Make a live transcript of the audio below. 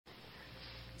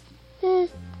Devoting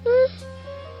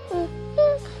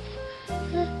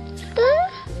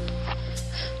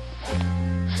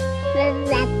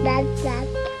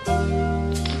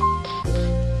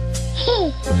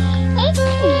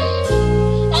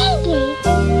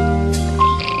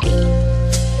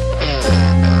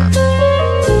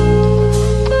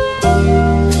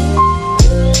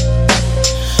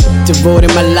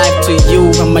my life to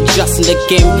you, I'm adjusting the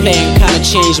game plan, kinda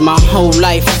changed my whole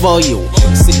life for you.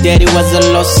 See, daddy was a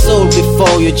lost soul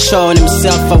before you, showing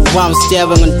himself around,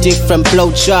 staring on different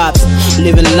blowjobs,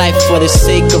 living life for the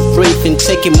sake of breathing,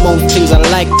 taking more things I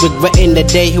like, regretting the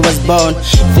day he was born,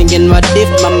 thinking what if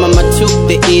my mama took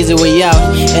the easy way out,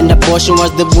 and abortion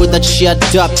was the route that she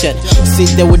adopted. See,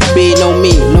 there would be no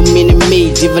me, no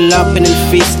mini-me, developing and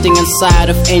feasting inside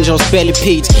of angels' belly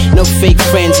pit. No fake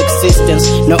friends existence,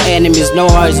 no enemies, no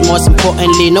worries, most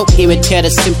importantly, no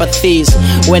imitated sympathies.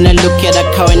 When I look at the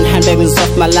current handbags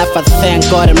of my life, I thank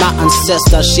God and my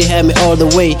ancestors, she had me all the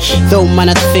way. Though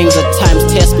minor things at times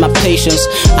test my patience,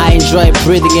 I enjoy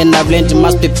breathing and I've learned to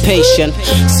must be patient.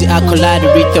 See, I collided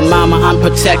with your mama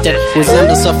unprotected,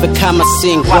 resemblance of a karma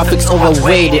scene, graphics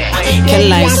overrated. Can't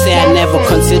lie and say I never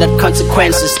considered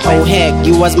consequences. Oh heck,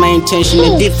 you was my intention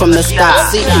indeed from the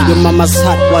start. See, your mama's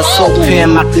heart was so pure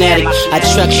and magnetic,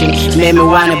 attraction made me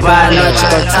want a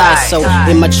biological tie. So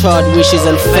immature wishes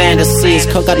and fantasies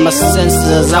conquered my senses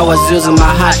as I was using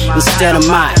my heart instead of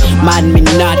mine. Mind me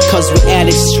not, cause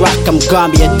reality struck, I'm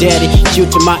gonna be a daddy due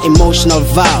to my emotional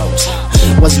vows.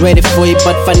 Was ready for it,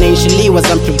 but financially was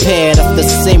unprepared. Of the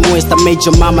same ways that made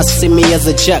your mama see me as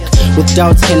a jack, with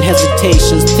doubts and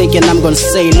hesitations, thinking I'm gonna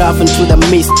sail off into the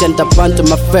mist and up onto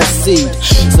my first seed.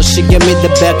 So she gave me the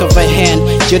back of her hand,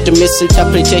 due to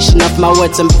misinterpretation of my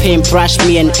words and pain, brushed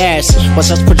me and asked, was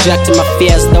just projecting my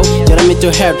fears though, didn't mean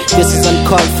to hurt. This is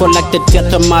uncalled for, like the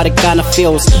death of Marikana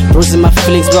feels, bruising my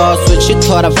feelings raw, so she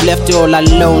thought I've left you all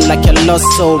alone like a lost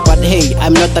soul. But hey,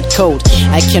 I'm not that cold,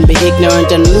 I can be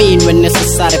ignorant and mean when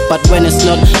necessary, but when it's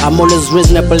not, I'm always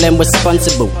reasonable and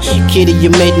responsible. Kitty, you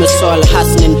made me so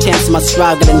hustling, intense, my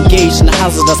struggle, engaged in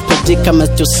hazardous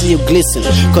predicaments to see you glisten,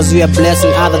 cause you are a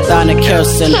blessing other than a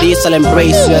curse, and this I'll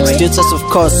embrace. You excuses of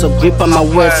course, so grip on my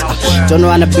words. Don't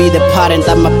wanna be the parent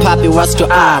that my puppy was to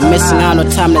missing out on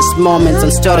timeless moments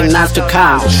and starting nights to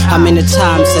count. How many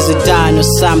times has it done or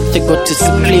something got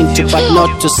discipline to, but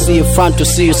not to see you front, to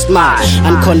see you smile.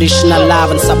 Unconditional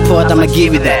love and support, I'ma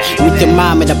give you that. With your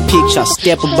mom in the picture,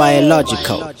 step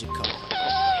biological.